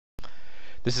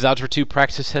This is Algebra 2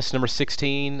 practice test number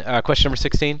 16, question number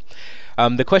 16.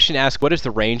 The question asks, what is the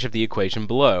range of the equation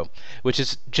below? Which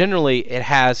is generally, it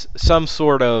has some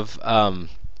sort of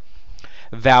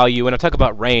value. When I talk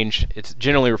about range, it's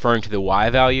generally referring to the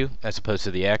y value as opposed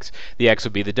to the x. The x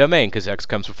would be the domain because x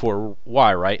comes before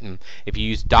y, right? And if you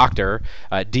use doctor,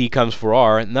 d comes before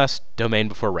r, and thus domain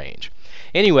before range.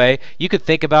 Anyway, you could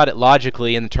think about it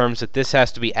logically in terms that this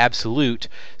has to be absolute,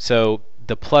 so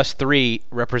the plus 3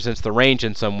 represents the range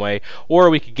in some way, or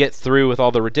we could get through with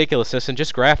all the ridiculousness and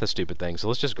just graph the stupid thing. So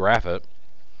let's just graph it.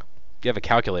 You have a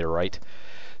calculator, right?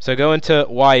 So go into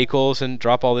y equals and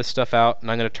drop all this stuff out, and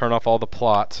I'm going to turn off all the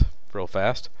plots real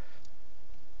fast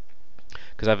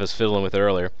because I was fiddling with it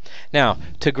earlier. Now,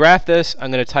 to graph this,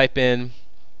 I'm going to type in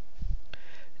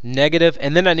negative,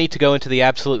 and then I need to go into the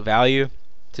absolute value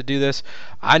to do this.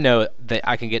 I know that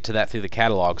I can get to that through the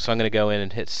catalog, so I'm going to go in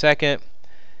and hit second,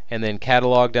 and then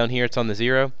catalog down here, it's on the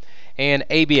 0, and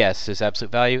ABS is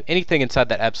absolute value. Anything inside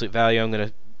that absolute value, I'm going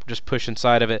to just push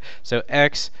inside of it. So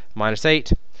x minus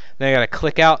 8. Then I got to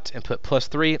click out and put plus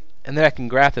 3, and then I can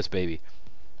graph this baby.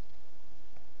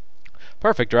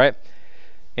 Perfect, right?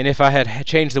 And if I had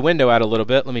changed the window out a little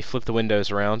bit, let me flip the windows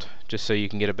around just so you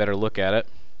can get a better look at it.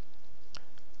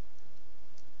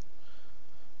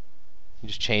 You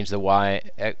just change the y,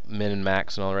 min and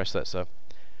max and all the rest of that stuff.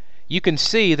 You can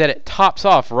see that it tops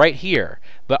off right here,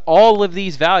 but all of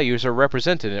these values are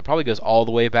represented, and it probably goes all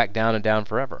the way back down and down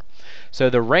forever. So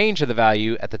the range of the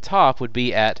value at the top would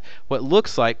be at what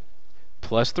looks like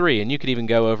plus 3, and you could even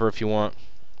go over if you want.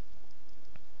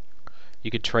 You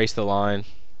could trace the line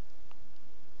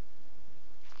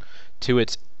to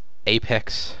its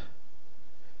apex.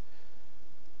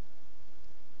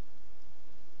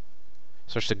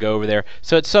 Starts to go over there.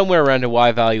 So it's somewhere around a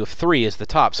y value of 3 is the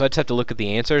top. So I just have to look at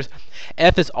the answers.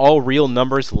 F is all real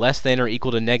numbers less than or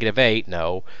equal to negative 8.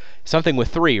 No. Something with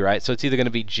 3, right? So it's either going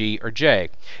to be G or J.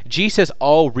 G says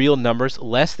all real numbers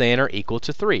less than or equal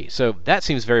to 3. So that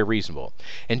seems very reasonable.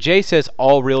 And J says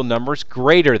all real numbers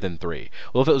greater than 3.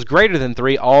 Well, if it was greater than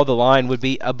 3, all the line would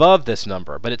be above this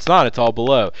number. But it's not. It's all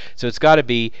below. So it's got to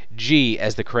be G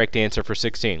as the correct answer for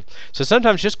 16. So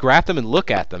sometimes just graph them and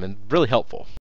look at them, and really helpful.